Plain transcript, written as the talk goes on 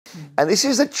And this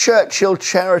is a Churchill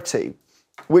charity,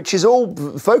 which is all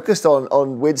focused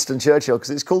on Winston Churchill, because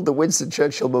it's called the Winston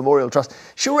Churchill Memorial Trust.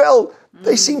 Sherelle,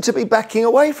 they seem to be backing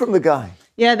away from the guy.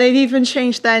 Yeah, they've even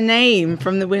changed their name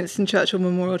from the Winston Churchill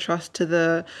Memorial Trust to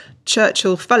the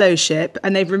Churchill Fellowship,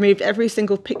 and they've removed every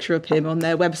single picture of him on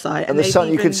their website. And the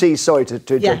Sun, you can see, sorry to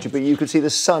interrupt you, but you can see the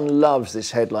Sun loves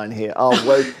this headline here.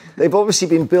 They've obviously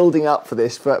been building up for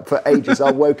this for ages.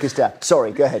 Our wokest app.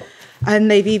 Sorry, go ahead.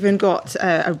 And they've even got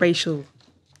a racial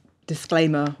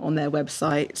disclaimer on their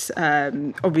website,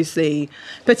 obviously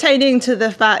pertaining to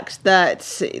the fact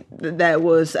that there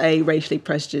was a racially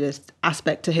prejudiced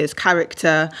aspect to his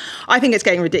character. I think it's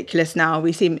getting ridiculous now.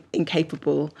 We seem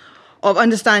incapable of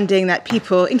understanding that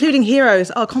people, including heroes,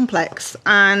 are complex.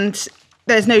 And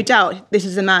there's no doubt this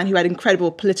is a man who had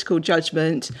incredible political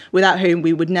judgment, without whom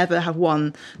we would never have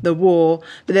won the war.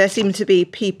 But there seem to be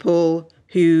people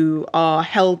who are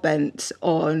hell-bent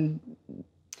on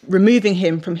removing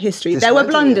him from history. There were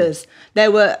blunders.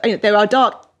 There are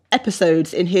dark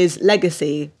episodes in his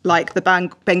legacy, like the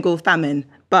Bengal famine.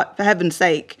 But for heaven's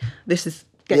sake, this is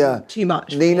getting too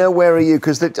much. Nina, where are you?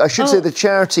 Because I should say the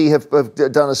charity have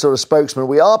done a sort of spokesman.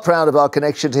 We are proud of our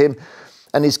connection to him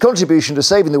and his contribution to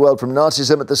saving the world from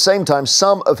Nazism. At the same time,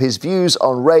 some of his views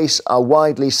on race are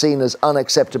widely seen as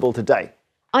unacceptable today.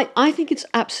 I think it's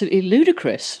absolutely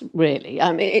ludicrous, really.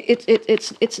 I mean,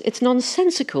 it's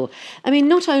nonsensical. I mean,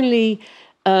 not only,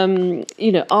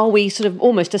 are we sort of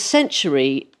almost a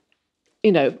century,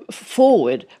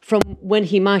 forward from when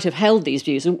he might have held these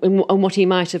views and what he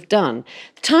might have done.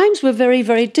 Times were very,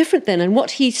 very different then, and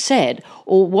what he said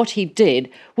or what he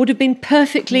did would have been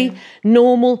perfectly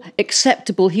normal,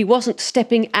 acceptable. He wasn't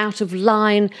stepping out of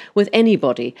line with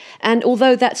anybody. And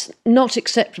although that's not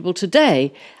acceptable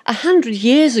today, 100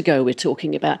 years ago we're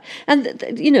talking about. And,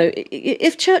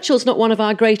 if Churchill's not one of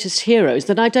our greatest heroes,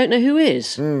 then I don't know who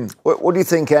is. What do you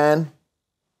think, Anne?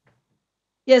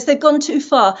 Yes, they've gone too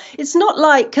far. It's not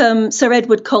like Sir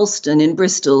Edward Colston in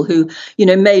Bristol, who,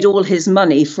 made all his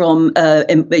money from,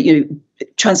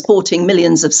 transporting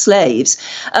millions of slaves.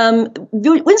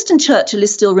 Winston Churchill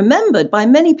is still remembered by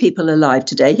many people alive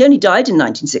today. He only died in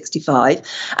 1965,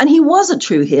 and he was a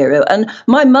true hero. And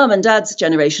my mum and dad's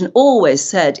generation always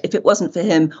said, if it wasn't for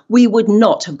him, we would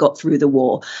not have got through the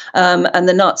war, and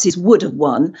the Nazis would have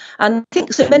won. And I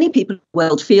think so many people in the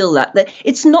world feel that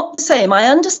it's not the same. I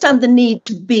understand the need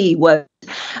to be woke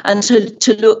and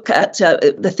to look at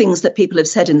the things that people have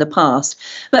said in the past.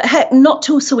 But heck, not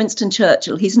to Sir Winston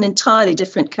Churchill. He's an entirely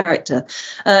different character.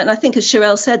 And I think, as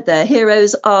Sherelle said there,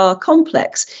 heroes are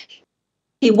complex.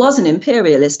 He was an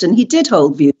imperialist and he did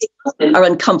hold views that are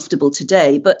uncomfortable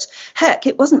today. But heck,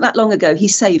 it wasn't that long ago he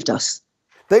saved us.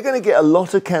 They're going to get a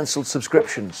lot of cancelled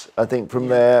subscriptions, I think, from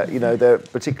their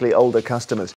particularly older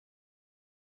customers.